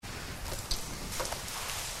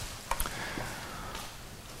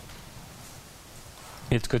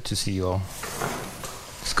It's good to see you all.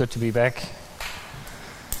 It's good to be back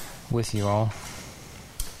with you all.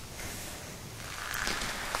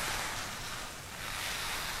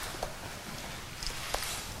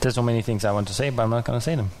 There's so many things I want to say, but I'm not going to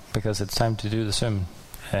say them because it's time to do the sermon.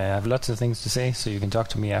 I have lots of things to say, so you can talk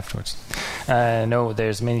to me afterwards. No,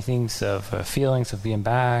 there's many things of feelings of being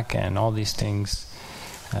back and all these things.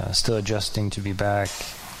 Still adjusting to be back,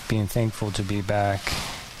 being thankful to be back,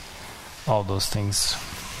 all those things.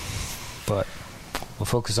 But we'll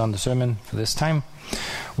focus on the sermon for this time.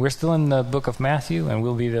 We're still in the book of Matthew, and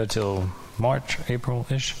we'll be there till March,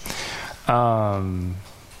 April-ish, around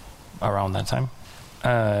that time.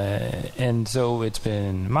 And so it's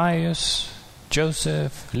been Marius,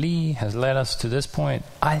 Joseph, Lee has led us to this point.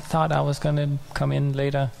 I thought I was going to come in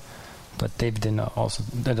later, but David did not also.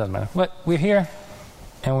 That doesn't matter. But we're here,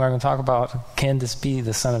 and we're going to talk about, can this be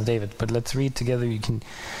the son of David? But let's read together. You can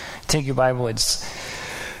take your Bible. It's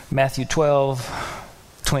Matthew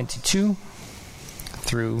 12:22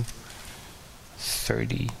 through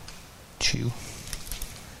 32.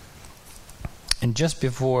 And just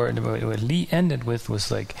before, what Lee ended with was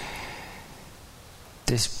like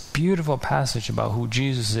this beautiful passage about who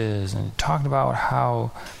Jesus is, and talked about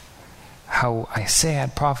how Isaiah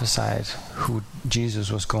had prophesied who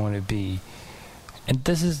Jesus was going to be. And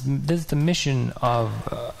this is the mission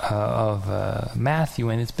of Matthew,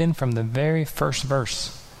 and it's been from the very first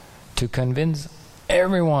verse to convince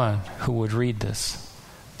everyone who would read this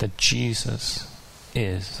that Jesus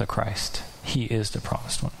is the Christ. He is the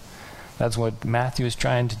promised one. That's what Matthew is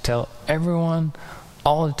trying to tell everyone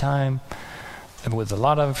all the time, with a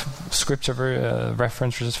lot of scripture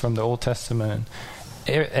references from the Old Testament.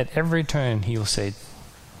 At every turn, he will say,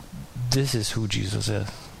 this is who Jesus is.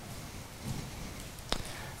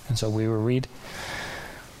 And so we will read,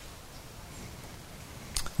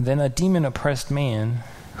 Then a demon-oppressed man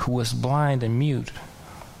who was blind and mute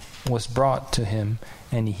was brought to him,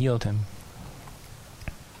 and he healed him.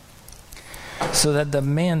 So that the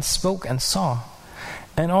man spoke and saw,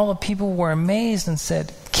 and all the people were amazed and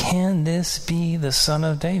said, can this be the son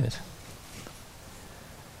of David?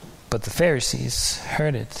 But the Pharisees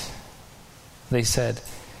heard it. They said,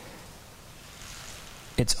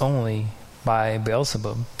 it's only by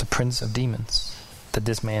Beelzebub, the prince of demons, that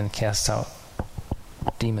this man casts out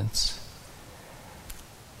demons.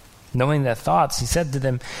 Knowing their thoughts, he said to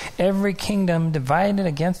them, every kingdom divided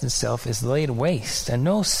against itself is laid waste, and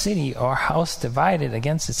no city or house divided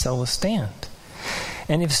against itself will stand.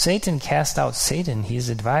 And if Satan cast out Satan, he is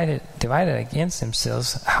divided against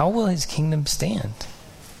himself. How will his kingdom stand?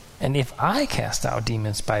 And if I cast out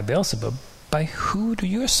demons by Beelzebub, by who do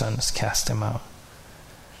your sons cast them out?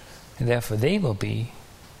 And therefore they will be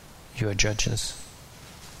your judges.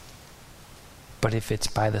 But if it's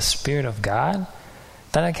by the Spirit of God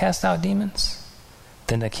that I cast out demons,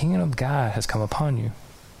 then the kingdom of God has come upon you.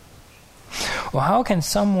 Or how can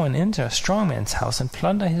someone enter a strong man's house and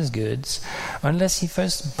plunder his goods, unless he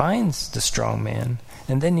first binds the strong man,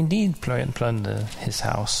 and then indeed plunder his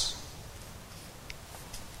house?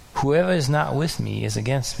 Whoever is not with me is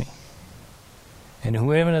against me, and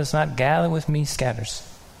whoever does not gather with me scatters.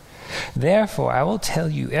 Therefore I will tell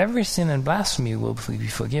you, every sin and blasphemy will be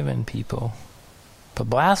forgiven people, but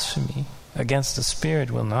blasphemy against the Spirit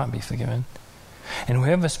will not be forgiven. And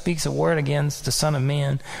whoever speaks a word against the Son of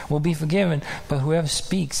Man will be forgiven, but whoever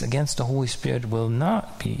speaks against the Holy Spirit will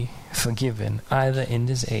not be forgiven, either in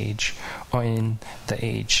this age or in the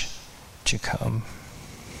age to come.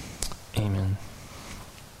 Amen.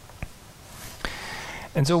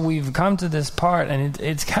 And so we've come to this part, and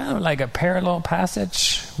it's kind of like a parallel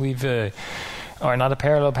passage. Or not a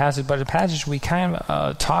parallel passage, but a passage we kind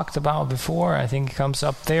of talked about before. I think it comes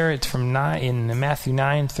up there. It's from in Matthew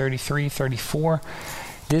 9:33-34.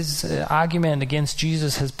 This argument against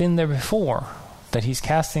Jesus has been there before, that he's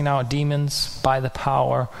casting out demons by the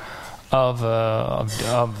power of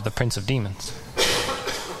the prince of demons.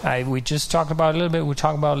 We just talked about it a little bit. We'll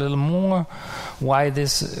talk about a little more why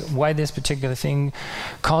this particular thing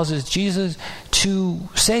causes Jesus to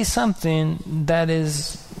say something that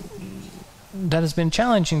has been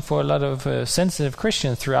challenging for a lot of sensitive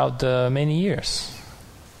Christians throughout the many years.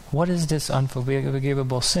 What is this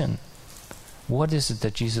unforgivable sin? What is it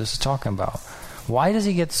that Jesus is talking about? Why does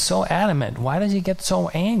he get so adamant? Why does he get so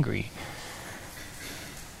angry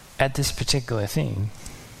at this particular thing?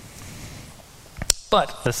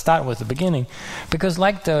 But let's start with the beginning, because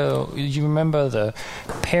you remember the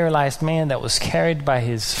paralyzed man that was carried by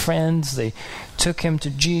his friends. They took him to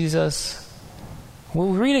Jesus.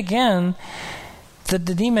 We'll read again that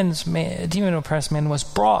the demon-oppressed man was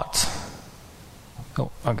brought. Oh,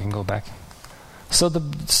 I can go back. So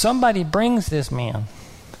somebody brings this man.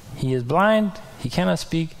 He is blind, he cannot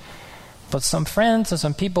speak, but some friends or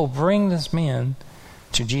some people bring this man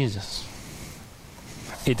to Jesus.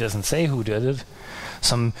 It doesn't say who did it.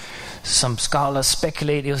 Some scholars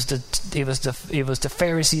speculate it was the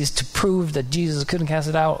Pharisees to prove that Jesus couldn't cast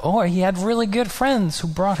it out, or he had really good friends who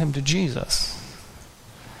brought him to Jesus.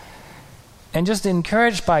 And just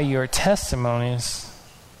encouraged by your testimonies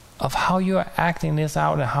of how you are acting this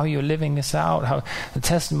out and how you're living this out, how the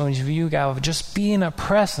testimonies of you guys of just being a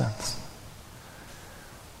presence,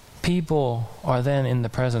 people are then in the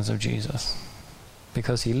presence of Jesus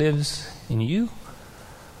because he lives in you,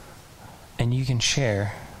 and you can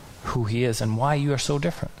share who he is and why you are so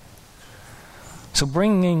different. So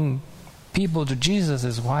bringing people to Jesus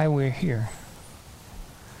is why we're here.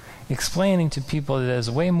 Explaining to people that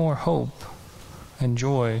there's way more hope and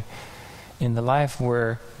joy in the life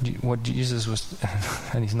where what Jesus was,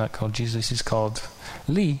 and he's not called Jesus, he's called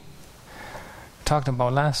Lee, talked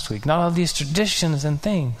about last week. Not all these traditions and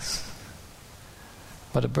things,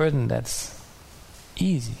 but a burden that's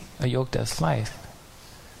easy, a yoke that's light,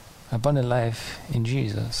 abundant life in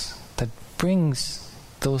Jesus that brings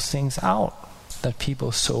those things out that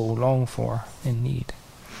people so long for and need.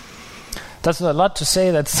 That's a lot to say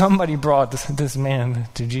that somebody brought this man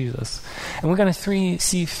to Jesus. And we're going to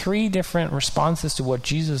see three different responses to what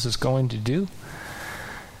Jesus is going to do.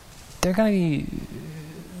 They're going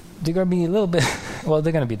to be a little bit, well,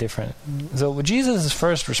 they're going to be different. So Jesus'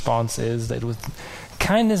 first response is that with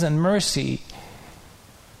kindness and mercy,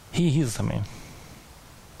 he heals the man.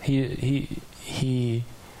 He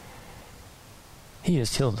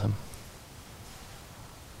has healed him.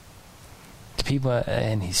 To people,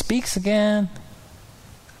 and he speaks again.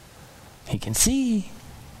 He can see.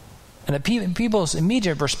 And the people's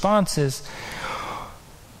immediate response is,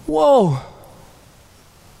 whoa!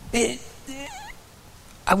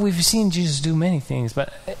 We've seen Jesus do many things,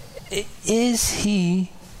 but is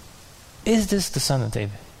this the Son of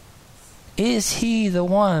David? Is he the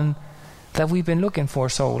one that we've been looking for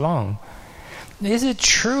so long? Is it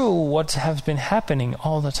true what has been happening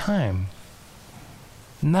all the time?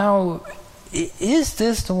 Now, is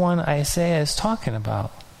this the one Isaiah is talking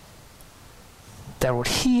about? That would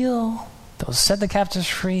heal, that would set the captives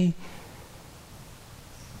free?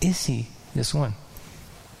 Is he this one?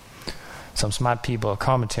 Some smart people,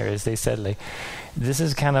 commentaries, they said, like, this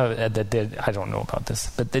is kind of, I don't know about this,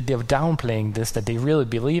 but they're downplaying this, that they really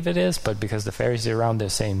believe it is, but because the Pharisees are around, they're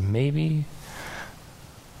saying maybe.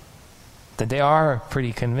 That they are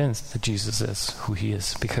pretty convinced that Jesus is who he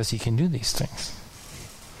is because he can do these things.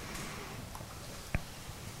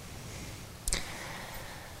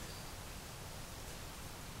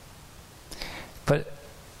 But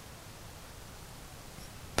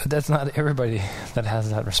that's not everybody that has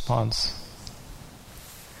that response.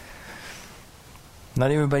 Not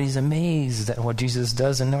everybody's amazed at what Jesus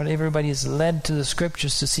does, and not everybody is led to the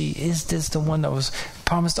scriptures to see, is this the one that was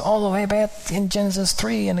promised all the way back in Genesis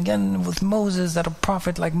 3, and again with Moses, that a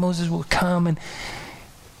prophet like Moses will come, and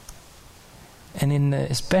in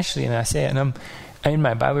especially in Isaiah, and I'm in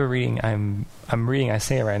my Bible reading, I'm reading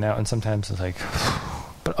Isaiah right now, and sometimes it's like,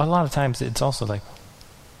 but a lot of times it's also like,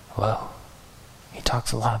 wow, he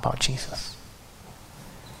talks a lot about Jesus.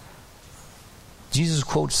 Jesus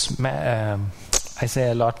quotes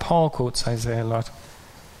Isaiah a lot. Paul quotes Isaiah a lot.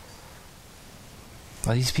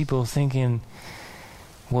 Are these people thinking,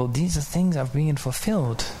 well, these are things are being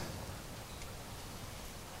fulfilled?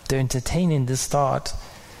 They're entertaining this thought,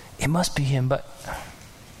 it must be him, but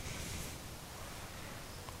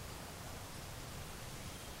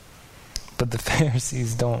the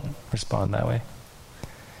Pharisees don't respond that way.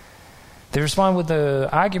 They respond with the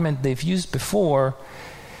argument they've used before.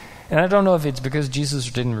 And I don't know if it's because Jesus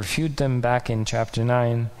didn't refute them back in chapter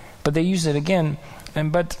 9, but they use it again.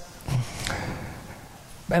 And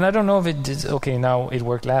I don't know if it is, okay, now it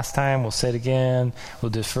worked last time, we'll say it again, we'll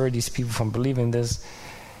defer these people from believing this.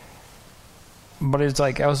 But it's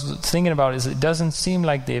like, I was thinking about it doesn't seem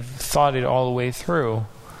like they've thought it all the way through,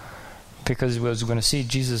 because we're going to see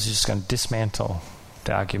Jesus is just going to dismantle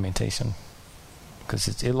the argumentation. Because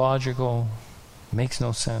it's illogical, makes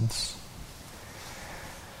no sense.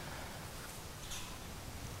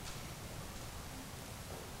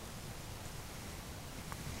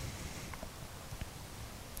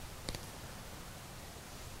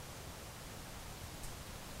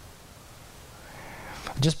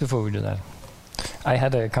 Just before we do that, I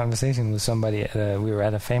had a conversation with somebody. We were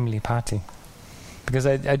at a family party, because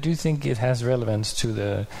I do think it has relevance to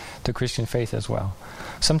the Christian faith as well.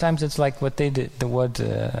 Sometimes it's like what they did, what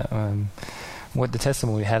the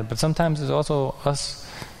testimony we had, but sometimes it's also us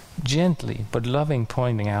gently but loving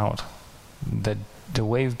pointing out that the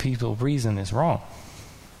way people reason is wrong,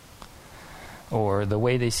 or the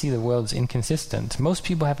way they see the world is inconsistent. Most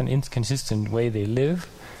people have an inconsistent way they live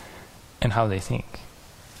and how they think.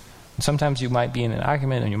 Sometimes you might be in an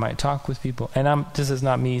argument and you might talk with people, and this is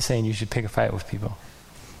not me saying you should pick a fight with people,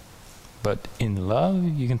 but in love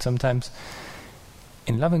you can sometimes,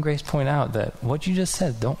 in love and grace, point out that what you just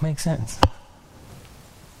said don't make sense.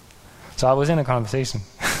 So I was in a conversation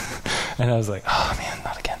and I was like, oh man,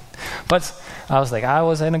 not again. But I was like, I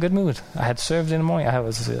was in a good mood. I had served in the morning. I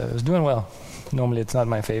was doing well. Normally it's not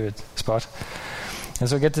my favorite spot. And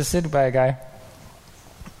so I get to sit by a guy,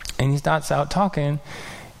 and he starts out talking,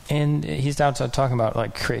 and he starts out talking about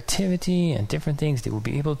like creativity and different things. They will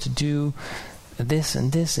be able to do this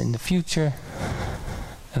and this in the future.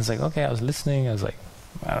 And it's like, okay, I was listening. I was like,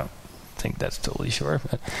 I don't think that's totally sure.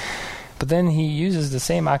 But then he uses the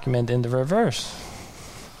same argument in the reverse.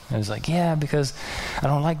 And it's like, yeah, because I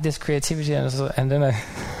don't like this creativity. And then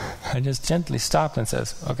I just gently stopped and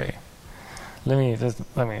says, okay, let me.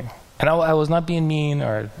 And I was not being mean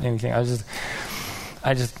or anything. I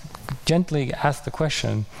just gently asked the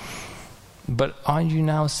question, but aren't you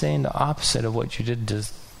now saying the opposite of what you did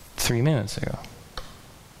just 3 minutes ago?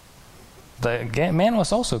 The man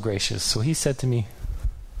was also gracious, so he said to me,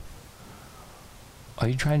 are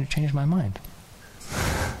you trying to change my mind?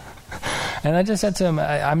 And I just said to him,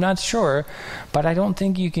 I'm not sure, but I don't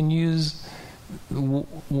think you can use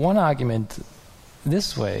one argument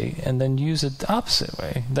this way and then use it the opposite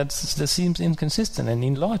way. That seems inconsistent and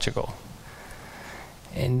illogical.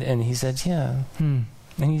 And he said, yeah,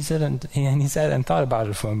 And he said and thought about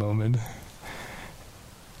it for a moment.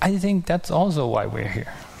 I think that's also why we're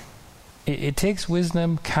here. It takes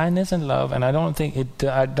wisdom, kindness, and love, and I don't think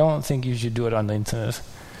you should do it on the internet.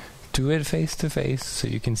 Do it face to face, so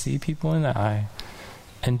you can see people in the eye,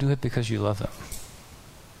 and do it because you love them,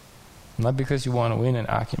 not because you want to win an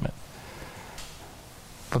argument,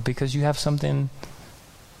 but because you have something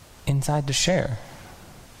inside to share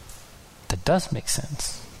that does make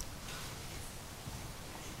sense.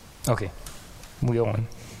 Okay, we go on.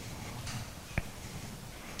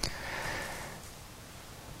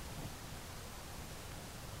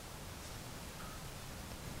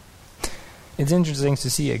 It's interesting to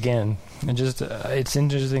see again, and it's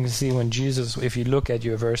interesting to see when Jesus, if you look at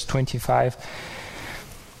your verse 25,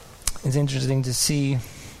 it's interesting to see,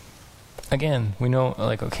 again, we know,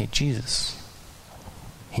 like, okay, Jesus,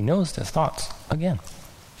 he knows their thoughts, again.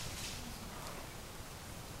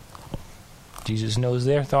 Jesus knows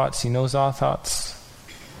their thoughts, he knows our thoughts,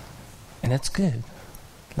 and that's good.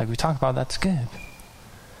 Like we talked about, that's good.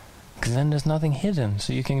 Because then there's nothing hidden.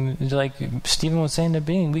 So you can, like Stephen was saying in the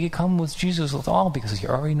beginning, we can come with Jesus with all because he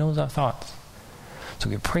already knows our thoughts. So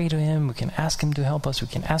we can pray to him, we can ask him to help us, we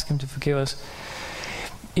can ask him to forgive us.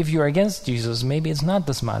 If you're against Jesus, maybe it's not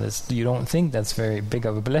the smartest. You don't think that's very big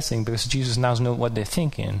of a blessing because Jesus now knows what they're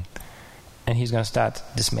thinking. And he's going to start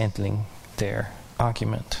dismantling their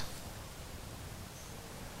argument.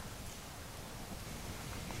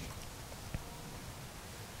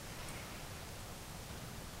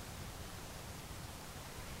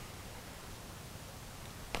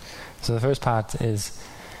 So the first part is,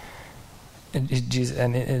 Jesus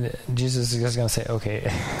is just going to say,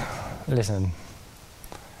 okay, listen,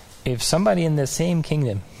 if somebody in the same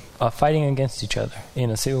kingdom are fighting against each other in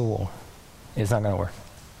a civil war, it's not going to work.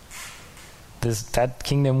 That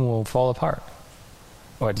kingdom will fall apart,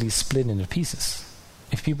 or at least split into pieces.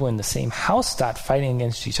 If people in the same house start fighting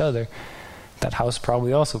against each other, that house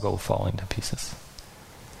probably also go fall into pieces.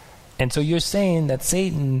 And so you're saying that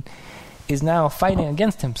Satan is now fighting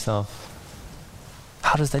against himself.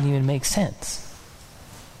 How does that even make sense?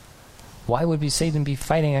 Why would Satan be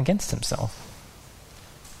fighting against himself?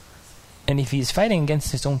 And if he's fighting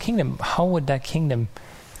against his own kingdom, how would that kingdom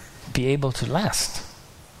be able to last?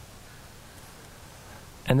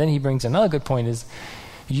 And then he brings another good point is,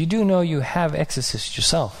 you do know you have exorcists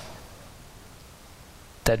yourself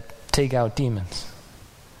that take out demons.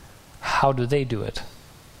 How do they do it?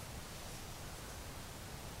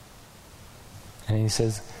 And he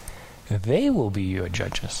says, they will be your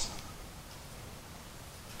judges.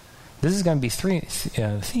 This is going to be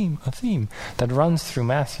a theme that runs through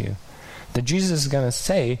Matthew. That Jesus is going to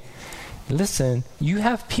say, listen, you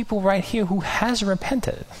have people right here who has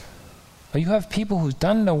repented. Or you have people who's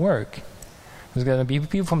done the work. There's going to be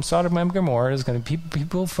people from Sodom and Gomorrah. There's going to be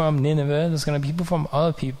people from Nineveh. There's going to be people from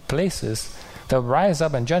other places that rise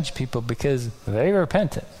up and judge people because they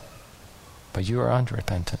repented. But you are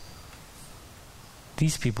unrepentant.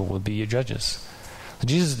 These people will be your judges. So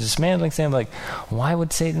Jesus is dismantling, saying, like, why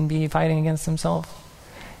would Satan be fighting against himself?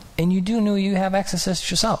 And you do know you have access to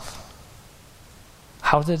it yourself.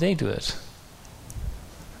 How did they do it?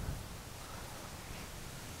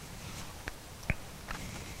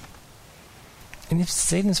 And if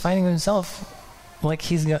Satan's fighting himself, like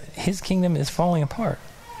his kingdom is falling apart,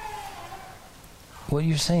 what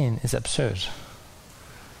you're saying is absurd.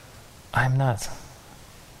 I'm not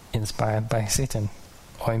inspired by Satan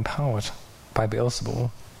or empowered by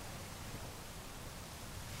Beelzebul.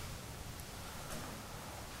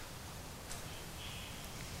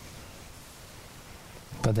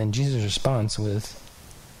 But then Jesus responds with,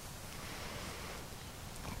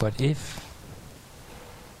 but if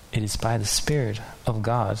it is by the Spirit of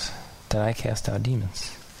God that I cast out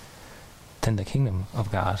demons, then the kingdom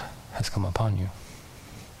of God has come upon you.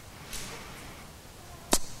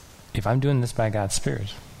 If I'm doing this by God's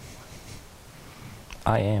Spirit,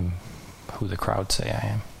 I am who the crowd say I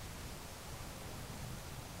am.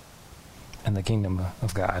 And the kingdom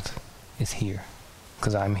of God is here,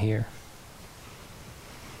 because I'm here.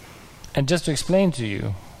 And just to explain to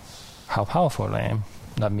you how powerful I am,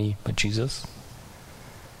 not me, but Jesus,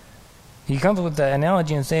 he comes with the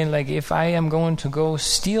analogy and saying, like, if I am going to go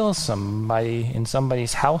steal somebody in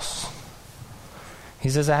somebody's house, he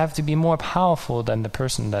says I have to be more powerful than the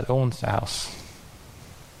person that owns the house.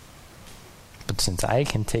 But since I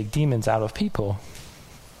can take demons out of people,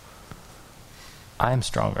 I'm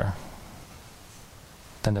stronger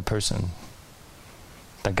than the person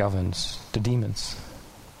that governs the demons.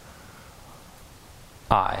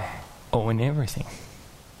 I own everything.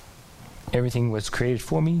 Everything was created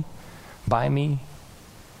for me, by me.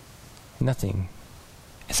 Nothing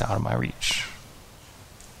is out of my reach.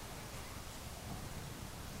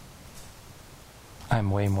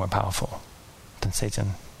 I'm way more powerful than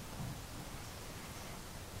Satan.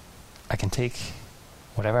 I can take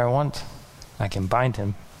whatever I want. I can bind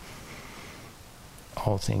him.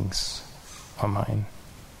 All things are mine.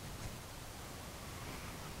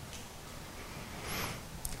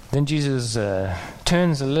 Then Jesus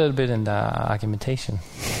turns a little bit in the argumentation,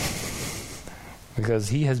 because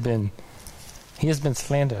he has been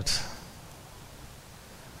slandered.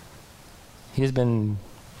 He has been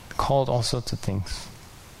called all sorts of things.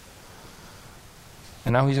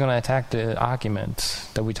 And now he's going to attack the argument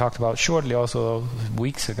that we talked about shortly also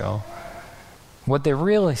weeks ago. What they're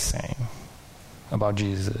really saying about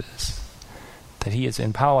Jesus is that he is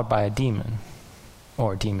empowered by a demon,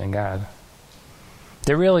 or a demon god.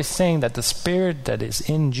 They're really saying that the spirit that is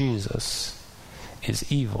in Jesus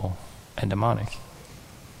is evil and demonic.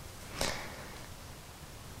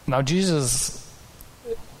 Now Jesus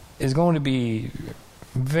is going to be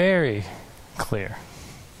very clear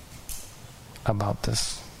about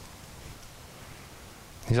this.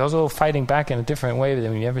 He's also fighting back in a different way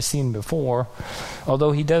than we've ever seen before,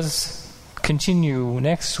 although he does continue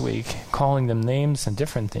next week calling them names and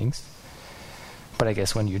different things. But I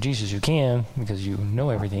guess when you're Jesus, you can, because you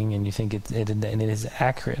know everything and you think it is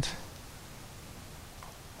accurate.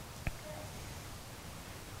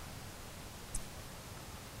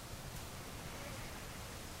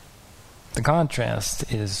 The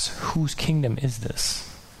contrast is, whose kingdom is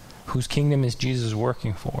this? Whose kingdom is Jesus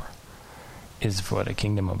working for? Is it for the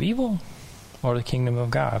kingdom of evil or the kingdom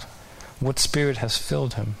of God? What spirit has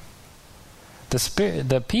filled him?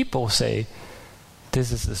 The people say,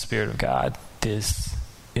 this is the Spirit of God. This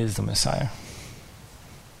is the Messiah.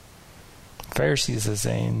 Pharisees are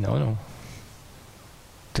saying, no.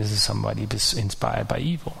 This is somebody inspired by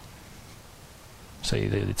evil. So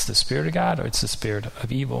either it's the Spirit of God or it's the spirit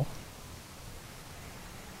of evil.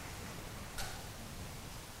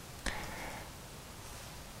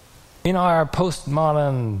 In our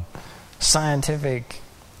postmodern scientific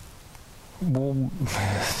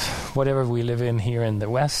whatever we live in here in the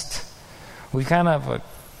West, we've kind of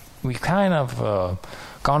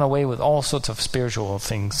gone away with all sorts of spiritual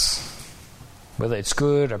things, whether it's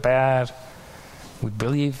good or bad. We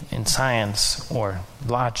believe in science or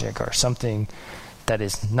logic or something that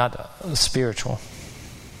is not spiritual.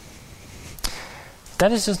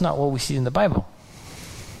 That is just not what we see in the Bible.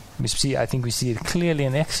 I think we see it clearly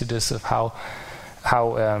in Exodus of how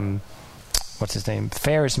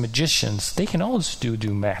Pharaoh's magicians, they can also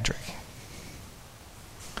do magic.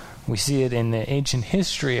 We see it in the ancient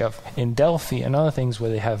history in Delphi and other things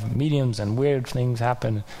where they have mediums and weird things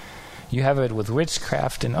happen. You have it with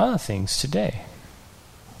witchcraft and other things today.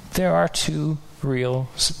 There's a real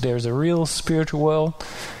spiritual world,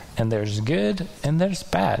 and there's good and there's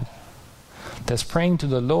bad. There's praying to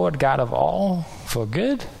the Lord God of all for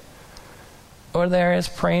good, or there is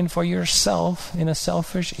praying for yourself in a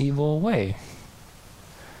selfish, evil way.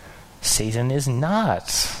 Satan is not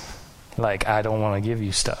Like, I don't want to give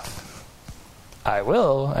you stuff. I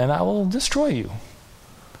will, and I will destroy you.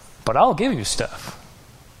 But I'll give you stuff.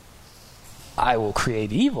 I will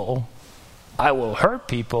create evil. I will hurt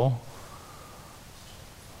people.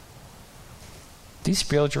 These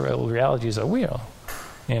spiritual realities are real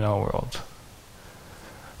in our world.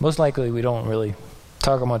 Most likely we don't really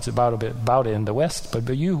talk much about it in the West,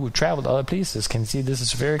 but you who travel to other places can see this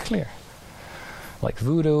is very clear. Like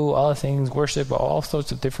voodoo, other things, worship, all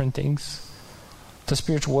sorts of different things. The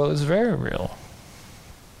spiritual world is very real.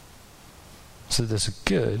 So there's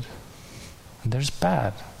good and there's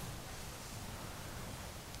bad.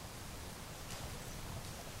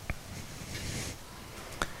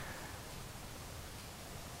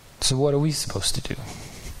 So what are we supposed to do?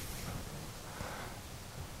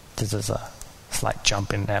 This is a slight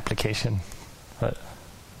jump in application, but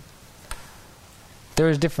there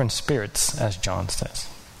is different spirits, as John says.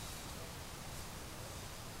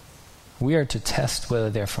 We are to test whether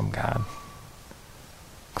they're from God.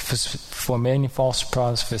 For many false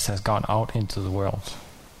prophets has gone out into the world.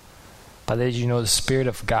 But as you know, the Spirit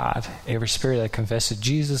of God, every spirit that confesses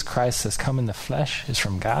Jesus Christ has come in the flesh is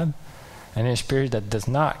from God, and every spirit that does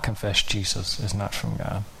not confess Jesus is not from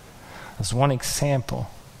God. That's one example.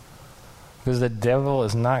 Because the devil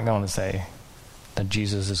is not going to say that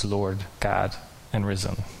Jesus is Lord, God, and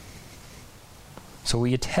risen. So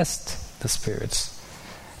we test the spirits.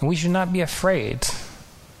 And we should not be afraid,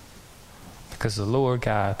 because the Lord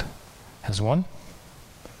God has won.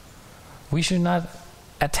 We should not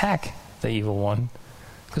attack the evil one,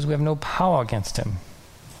 because we have no power against him.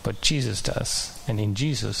 But Jesus does. And in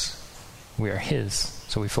Jesus, we are his.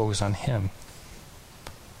 So we focus on him.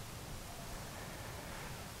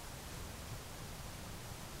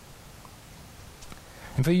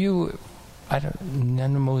 And for you, I don't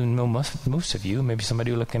know most of you, maybe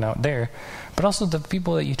somebody looking out there, but also the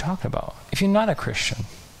people that you talk about. If you're not a Christian,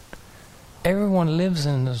 everyone lives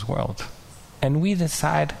in this world, and we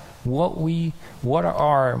decide what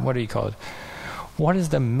is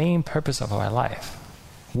the main purpose of our life?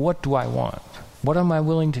 What do I want? What am I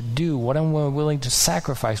willing to do? What am I willing to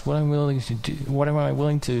sacrifice? What am I willing to do? What am I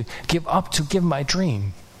willing to give up to give my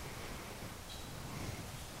dream?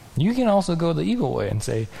 You can also go the evil way and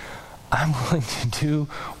say, I'm willing to do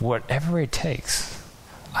whatever it takes.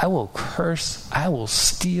 I will curse, I will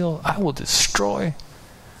steal, I will destroy.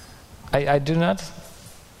 I don't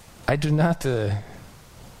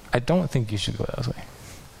think you should go that way.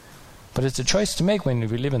 But it's a choice to make when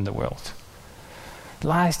we live in the world.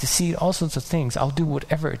 Lies, deceit, all sorts of things. I'll do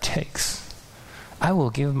whatever it takes. I will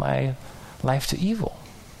give my life to evil.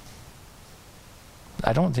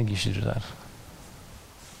 I don't think you should do that.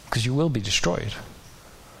 Because you will be destroyed.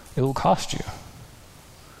 It will cost you.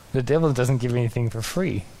 The devil doesn't give anything for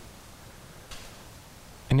free.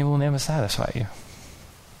 And it will never satisfy you.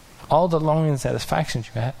 All the longing and satisfaction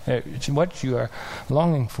you have, what you are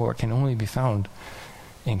longing for can only be found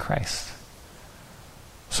in Christ.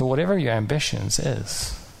 So whatever your ambitions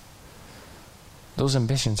is, those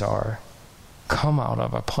ambitions are come out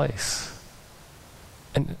of a place.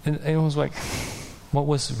 And it was like what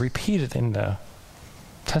was repeated in the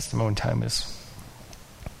testimony time is,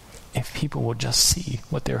 if people would just see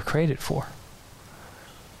what they were created for,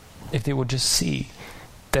 if they would just see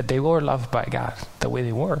that they were loved by God the way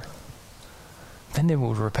they were, then they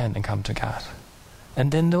would repent and come to God.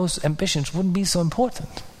 And then those ambitions wouldn't be so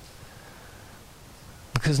important.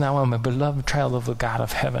 Because now I'm a beloved child of the God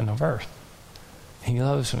of heaven and of earth. He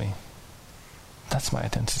loves me. That's my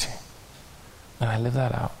identity. And I live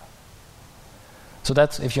that out. So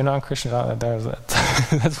that's, if you're not a Christian,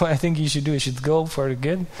 that's what I think you should do. You should go for the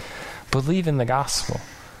good. Believe in the gospel.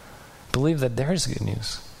 Believe that there is good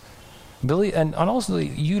news. Believe, and also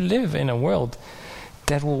you live in a world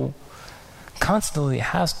that will constantly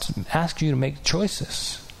ask you to make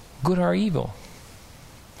choices, good or evil,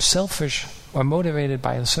 selfish or motivated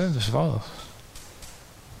by the service of others.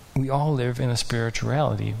 We all live in a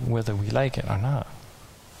spirituality, whether we like it or not.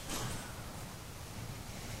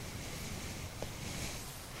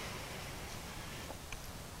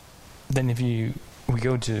 Then we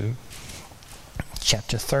go to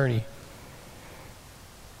chapter 30.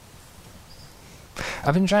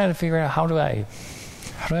 I've been trying to figure out how do I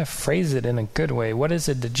phrase it in a good way. What is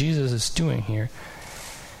it that Jesus is doing here?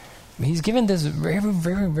 He's given this very,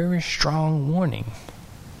 very, very strong warning.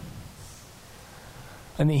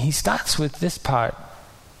 I mean, he starts with this part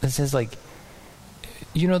that says, like,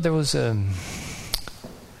 there was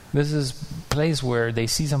this place where they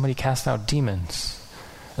see somebody cast out demons.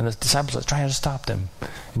 And the disciples are trying to stop them.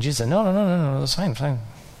 And Jesus said, no, it's fine.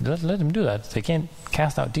 Let them do that. They can't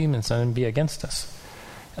cast out demons and be against us.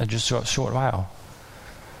 just a short while.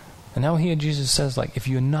 And now here Jesus says, like, if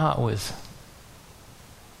you're not with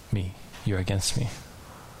me, you're against me.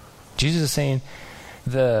 Jesus is saying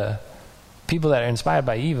the people that are inspired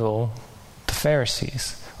by evil, the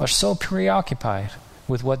Pharisees, are so preoccupied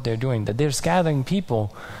with what they're doing that they're scattering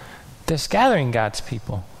people. They're scattering God's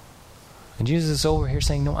people. And Jesus is over here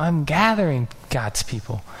saying, no, I'm gathering God's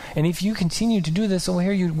people. And if you continue to do this over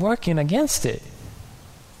here, you're working against it.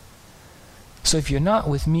 So if you're not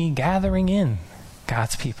with me gathering in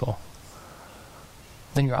God's people,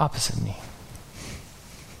 then you're opposite me.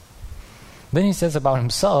 Then he says about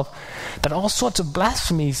himself that all sorts of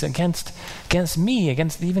blasphemies against me,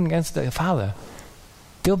 even against the Father,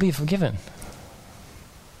 they'll be forgiven.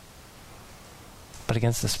 But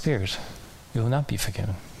against the Spirit, you will not be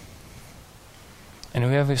forgiven. And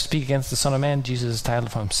whoever speaks against the Son of Man, Jesus' title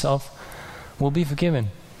for himself, will be forgiven.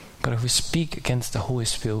 But if we speak against the Holy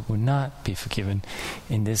Spirit, will not be forgiven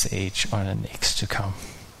in this age or the next to come.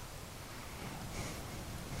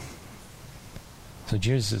 So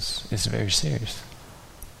Jesus is very serious.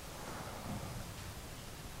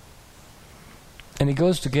 And it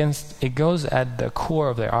goes at the core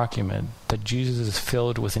of their argument that Jesus is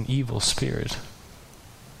filled with an evil spirit.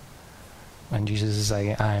 And Jesus is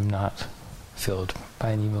like, I am not filled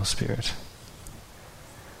by an evil spirit.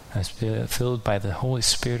 I'm filled by the Holy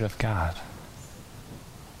Spirit of God.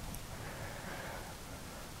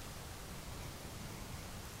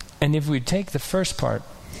 And if we take the first part,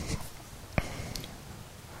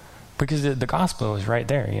 because the gospel is right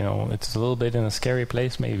there, it's a little bit in a scary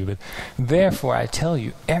place maybe, but therefore I tell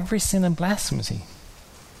you, every sin and blasphemy,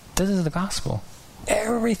 this is the gospel.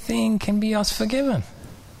 Everything can be us forgiven.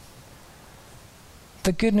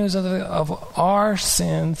 The good news of our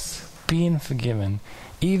sins being forgiven,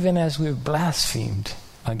 even as we've blasphemed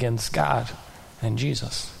against God and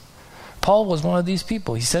Jesus. Paul was one of these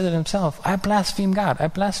people. He said it himself, I blaspheme God, I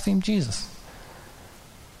blaspheme Jesus.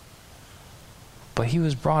 But he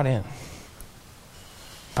was brought in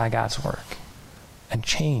by God's work and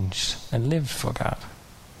changed and lived for God.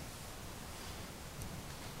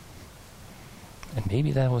 And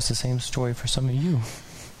maybe that was the same story for some of you.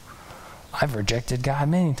 I've rejected God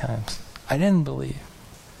many times. I didn't believe.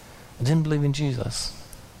 I didn't believe in Jesus.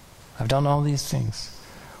 I've done all these things.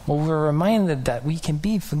 Well, we're reminded that we can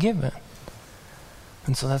be forgiven.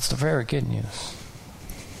 And so that's the very good news.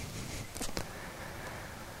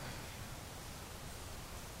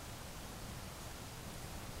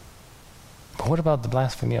 But what about the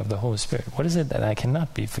blasphemy of the Holy Spirit? What is it that I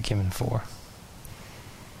cannot be forgiven for?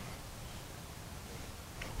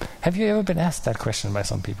 Have you ever been asked that question by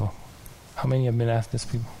some people? How many have been asked this,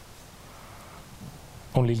 people?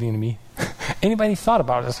 Only Lena and me. Anybody thought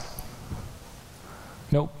about it?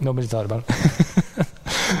 Nope, nobody thought about it.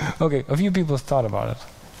 Okay, a few people have thought about it.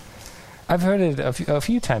 I've heard it a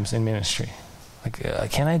few times in ministry.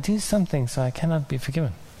 Like, can I do something so I cannot be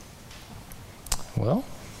forgiven? Well,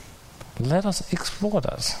 let us explore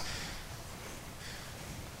that.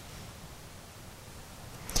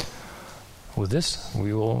 With this,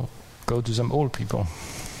 we will go to some old people.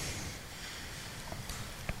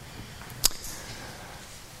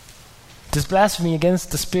 This blasphemy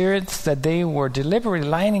against the spirits that they were deliberately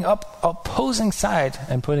lining up opposing side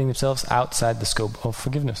and putting themselves outside the scope of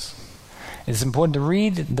forgiveness. It's important to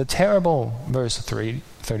read the terrible verse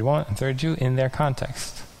 31 and 32 in their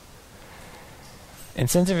context.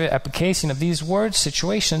 Insensitive application of these words,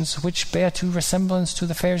 situations which bear true resemblance to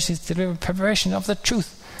the Pharisees' deliberate perversion of the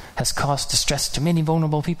truth, has caused distress to many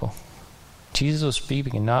vulnerable people. Jesus was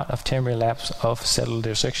speaking not of temporary lapse of settled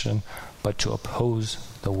dissection, but to oppose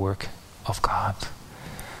the work of God.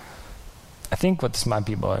 I think what the smart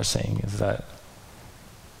people are saying is that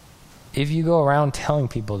if you go around telling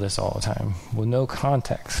people this all the time with no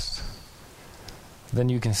context, then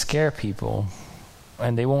you can scare people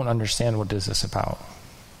and they won't understand what this is about.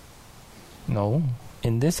 No,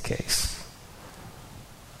 in this case,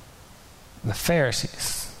 the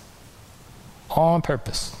Pharisees, on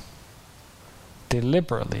purpose,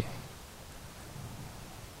 deliberately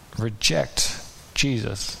reject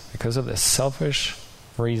Jesus because of their selfish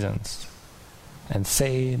reasons and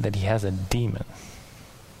say that he has a demon.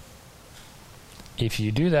 If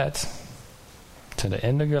you do that to the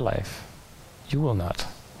end of your life, you will not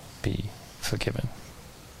be forgiven.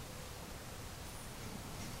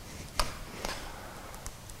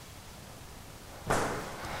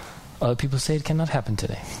 Other people say it cannot happen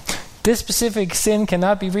today. This specific sin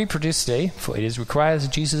cannot be reproduced today, for it requires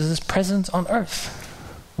Jesus' presence on earth,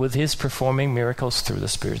 with his performing miracles through the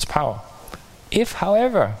Spirit's power. If,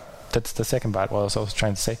 however, that's the second part, what I was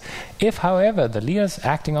trying to say. If, however, the leaders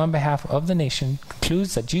acting on behalf of the nation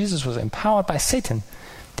concludes that Jesus was empowered by Satan,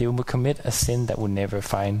 they will commit a sin that would never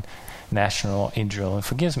find national or individual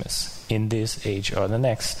forgiveness in this age or the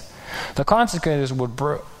next. The consequences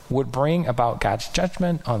would bring about God's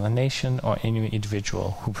judgment on the nation or any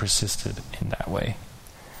individual who persisted in that way.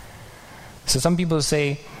 So some people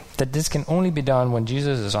say that this can only be done when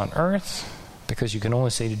Jesus is on earth, because you can only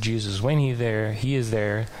say to Jesus when he is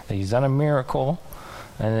there, that he's done a miracle,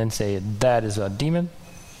 and then say that is a demon.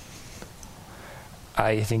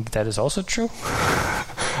 I think that is also true.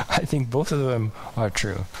 I think both of them are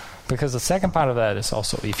true. Because the second part of that is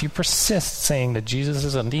also, if you persist saying that Jesus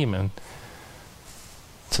is a demon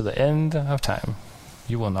to the end of time,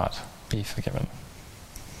 you will not be forgiven.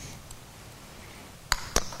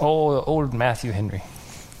 Old Matthew Henry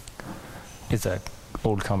is an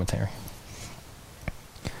old commentary.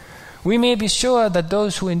 We may be sure that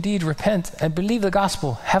those who indeed repent and believe the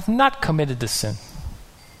gospel have not committed this sin.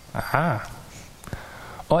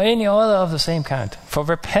 Or any other of the same kind. For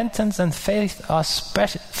repentance and faith are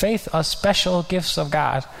special gifts of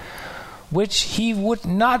God, which he would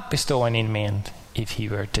not bestow on any man if he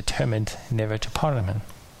were determined never to pardon him.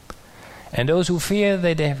 And those who fear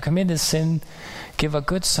that they have committed sin give a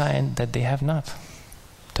good sign that they have not.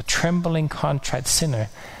 The trembling, contrite sinner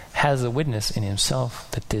has a witness in himself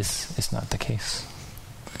that this is not the case.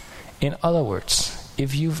 In other words,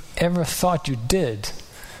 if you've ever thought you did,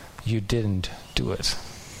 you didn't do it.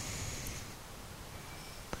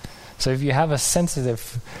 So if you have a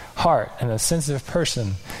sensitive heart and a sensitive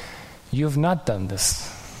person, you've not done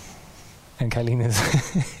this. And Kylene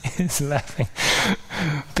is laughing.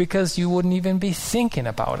 Because you wouldn't even be thinking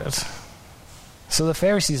about it. So the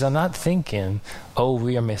Pharisees are not thinking, oh,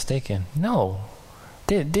 we are mistaken. No.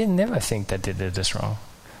 They never think that they did this wrong.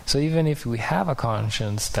 So even if we have a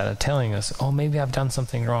conscience that are telling us, oh, maybe I've done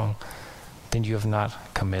something wrong, then you have not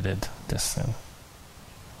committed this sin.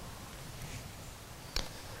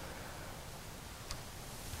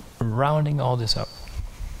 Rounding all this up,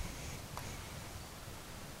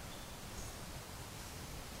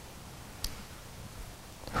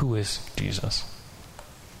 who is Jesus?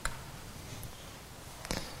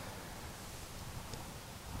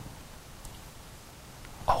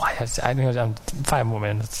 I know I'm 5 more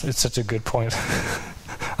minutes. It's such a good point.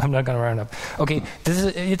 I'm not going to round up. Okay,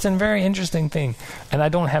 it's a very interesting thing, and I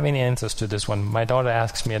don't have any answers to this one. My daughter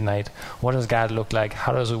asks me at night, what does God look like?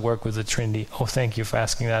 How does it work with the Trinity? Oh, thank you for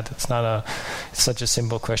asking that. It's such a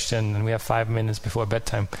simple question, and we have 5 minutes before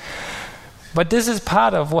bedtime. But this is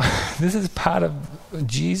part of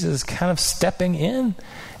Jesus kind of stepping in,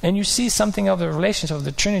 and you see something of the relationship of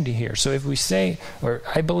the Trinity here. So if we say, or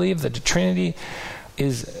I believe that the Trinity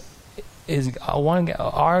is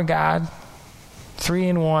our God,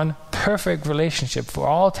 3-in-1, perfect relationship for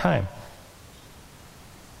all time.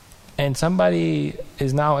 And somebody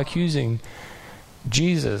is now accusing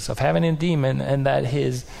Jesus of having a demon, and that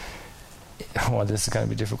this is going to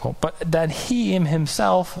be difficult, but that he in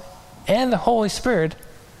himself and the Holy Spirit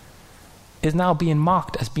is now being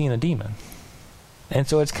mocked as being a demon. And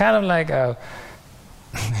so it's kind of like a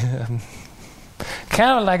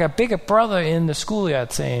bigger brother in the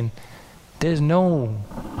schoolyard saying, there's no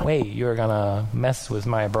way you're going to mess with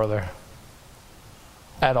my brother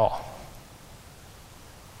at all.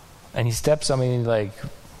 And he steps up and he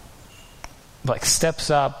steps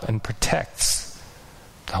up and protects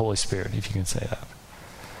the Holy Spirit, if you can say that.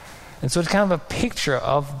 And so it's kind of a picture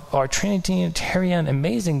of our Trinitarian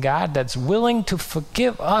amazing God that's willing to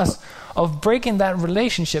forgive us of breaking that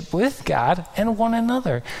relationship with God and one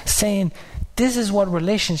another, saying, this is what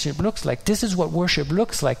relationship looks like. This is what worship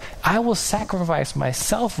looks like. I will sacrifice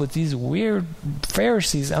myself with these weird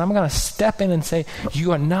Pharisees, and I'm going to step in and say,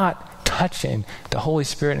 you are not touching the Holy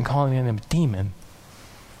Spirit and calling him a demon.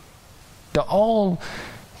 The all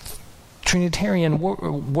Trinitarian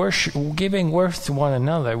worship, giving worth to one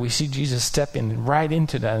another, we see Jesus step in right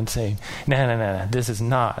into that and saying, no, this is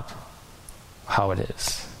not how it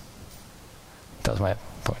is. That was my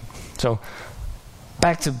point. So,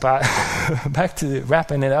 back to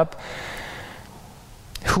wrapping it up.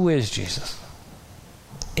 Who is Jesus?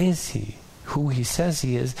 Is he who he says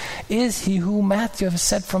he is? Is he who Matthew has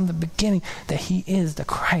said from the beginning that he is the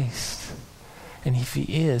Christ? And if he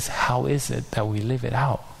is, how is it that we live it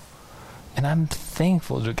out? And I'm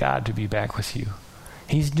thankful to God to be back with you.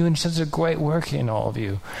 He's doing such a great work in all of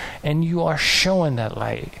you. And you are showing that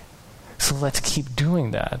light. So let's keep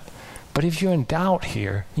doing that. But if you're in doubt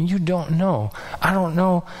here, and you don't know, I don't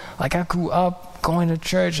know, like I grew up going to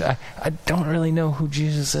church, I don't really know who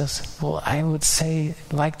Jesus is. Well, I would say,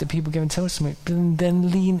 like the people giving testimony,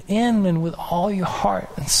 then lean in and with all your heart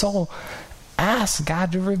and soul, ask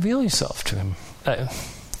God to reveal yourself to him,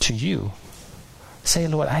 to you. Say,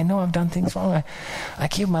 Lord, I know I've done things wrong. I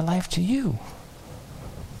give my life to you.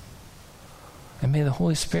 And may the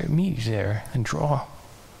Holy Spirit meet you there and draw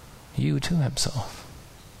you to himself.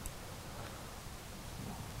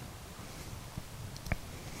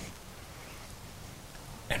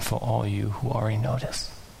 And for all you who already know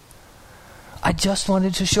this, I just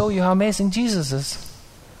wanted to show you how amazing Jesus is.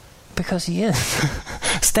 Because he is.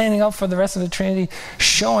 Standing up for the rest of the Trinity,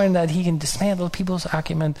 showing that he can dismantle people's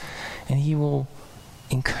argument, and he will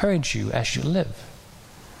encourage you as you live.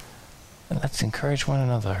 And let's encourage one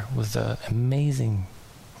another with the amazing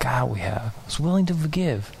God we have, who's willing to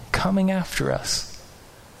forgive, coming after us,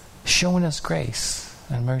 showing us grace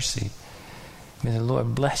and mercy. May the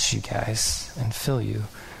Lord bless you guys and fill you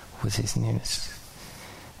with his nearness.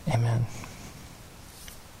 Amen.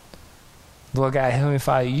 Lord God, Heavenly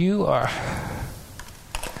Father, you're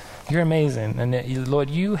amazing. And Lord,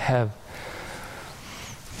 you've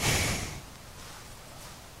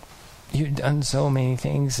done so many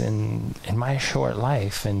things in my short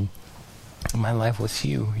life and my life with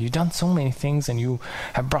you. You've done so many things, and you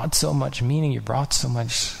have brought so much meaning. You brought so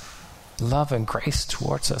much love and grace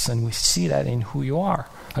towards us, and we see that in who you are.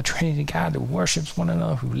 A Trinity God who worships one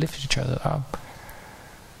another, who lifts each other up.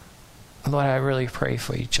 Lord, I really pray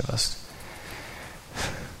for each of us.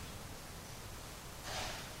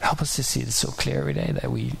 Help us to see it so clear every day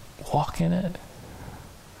that we walk in it.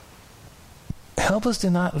 Help us to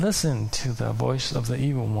not listen to the voice of the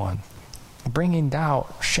evil one, bringing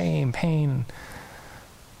doubt, shame, pain.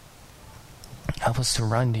 Help us to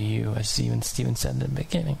run to you, as Stephen said in the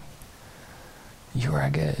beginning. You are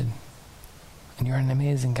good, and you're an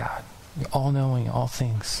amazing God. You're all-knowing, all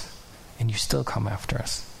things, and you still come after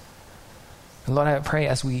us. And Lord, I pray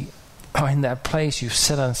as we are in that place, you've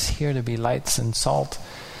set us here to be lights and salt,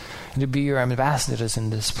 and to be your ambassadors in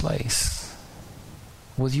this place.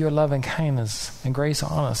 With your love and kindness and grace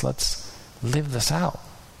on us, let's live this out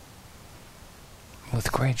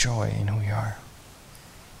with great joy in who we are.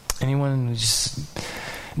 Anyone who's just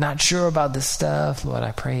not sure about this stuff, Lord,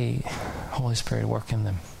 I pray, Holy Spirit, work in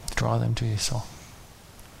them. Draw them to yourself.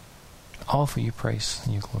 All for your praise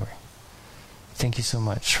and your glory. Thank you so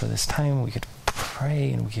much for this time. We could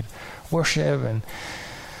pray and we could worship and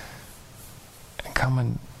come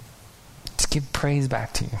and give praise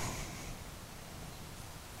back to you.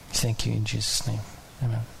 Thank you in Jesus' name.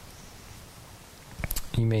 Amen.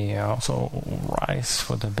 You may also rise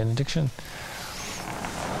for the benediction.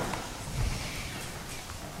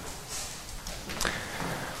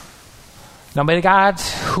 Now may the God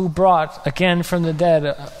who brought again from the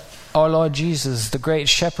dead our Lord Jesus, the great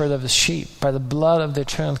shepherd of the sheep, by the blood of the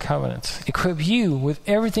eternal covenant, equip you with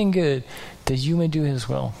everything good that you may do his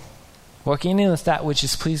will, working in us that which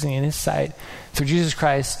is pleasing in his sight, through Jesus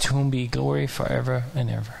Christ, to whom be glory forever and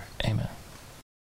ever. Amen.